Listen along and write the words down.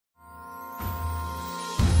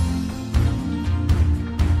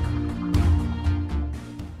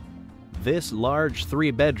This large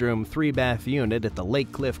 3-bedroom, 3-bath unit at the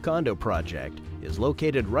Lake Cliff Condo project is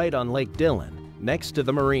located right on Lake Dillon, next to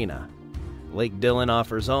the marina. Lake Dillon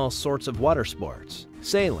offers all sorts of water sports,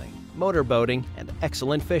 sailing, motorboating, and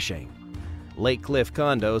excellent fishing. Lake Cliff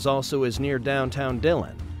Condos also is near downtown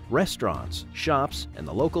Dillon, restaurants, shops, and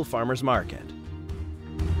the local farmers market.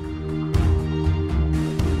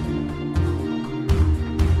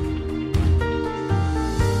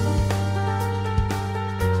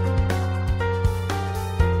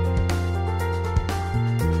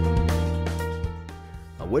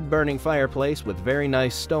 A wood-burning fireplace with very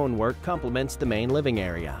nice stonework complements the main living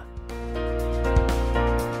area.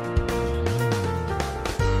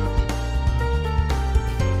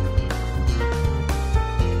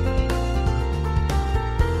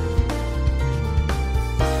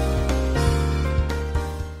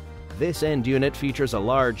 This end unit features a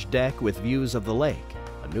large deck with views of the lake,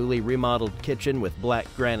 a newly remodeled kitchen with black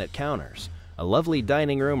granite counters, a lovely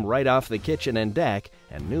dining room right off the kitchen and deck,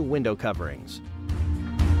 and new window coverings.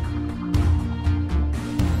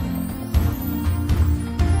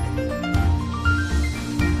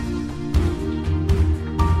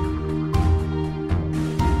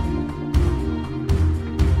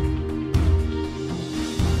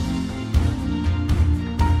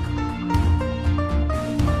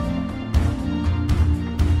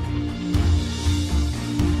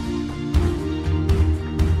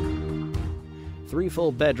 Three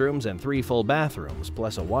full bedrooms and 3 full bathrooms,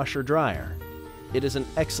 plus a washer-dryer. It is an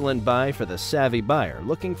excellent buy for the savvy buyer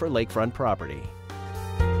looking for lakefront property.